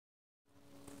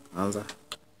Anza.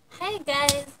 Hi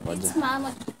guys, it's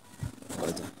Mama.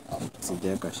 Ngoja.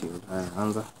 Sijaweka shield. Haya,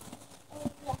 anza.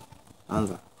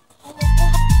 Anza.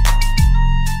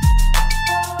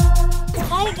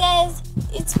 Hi guys,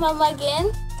 it's Mama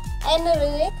again. And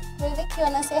Rivik, you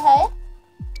wanna say hi?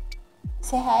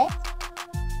 Say hi.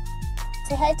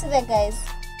 Say hi to the guys.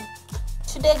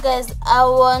 Today guys, I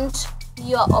want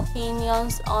your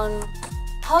opinions on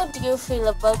how do you feel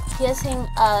about piercing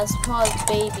a small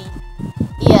baby?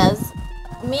 Yes,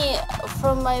 me,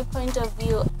 from my point of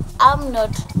view, I'm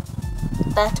not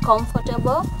that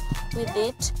comfortable with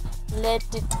it. Let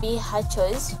it be her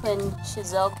choice when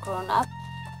she's all grown up.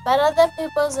 But other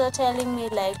people are telling me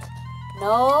like,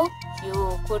 no,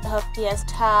 you could have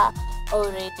pierced her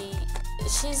already.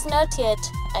 She's not yet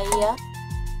a year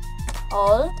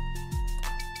old.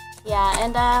 Yeah,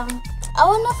 and I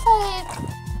wanna fight.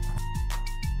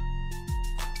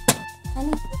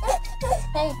 Honey,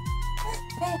 hey,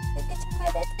 you're getting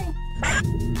my bed thing.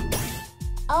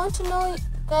 I want to know,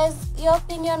 guys, your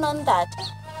opinion on that.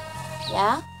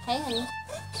 Yeah? Hey, honey.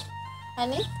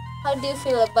 Honey, how do you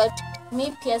feel about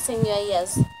me piercing your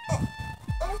ears?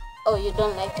 Oh, you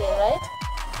don't like it, right?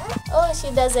 Oh,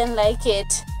 she doesn't like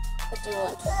it. What do you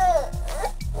want?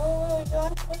 Oh, you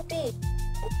want to be?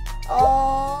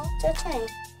 Oh, it's your turn.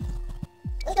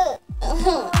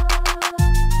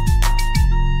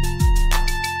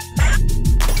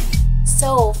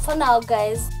 So, for now,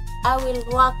 guys, I will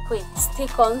work with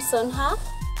stick-ons on her.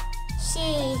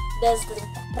 She does look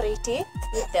pretty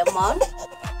with them on.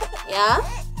 Yeah?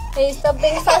 Hey, stop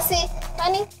being fussy.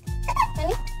 Honey?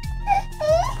 Honey?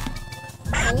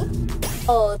 Honey?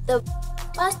 Oh, the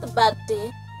first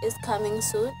birthday is coming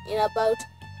soon in about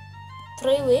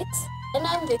 3 weeks. And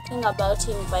I'm thinking about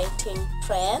inviting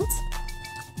friends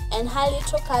and her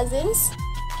little cousins.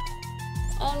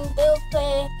 And they'll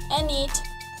play and eat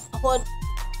what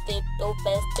they do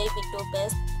best, baby do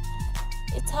best.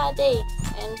 It's her day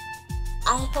and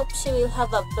I hope she will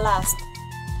have a blast.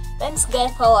 Thanks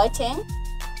guys for watching.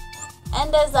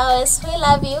 And as always, we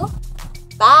love you.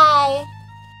 Bye.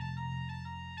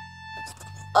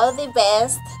 All the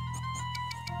best.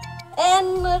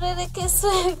 And Mururik is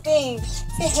swimming.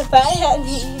 Say bye,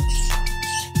 honey.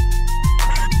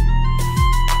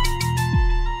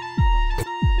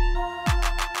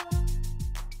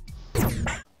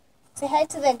 Say hi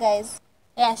to the guys.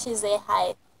 Yeah, she say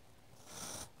hi.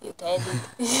 You did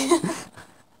it.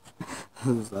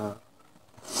 Sawa.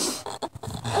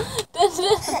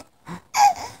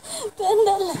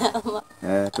 Tuendelee.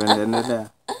 Tuendelea.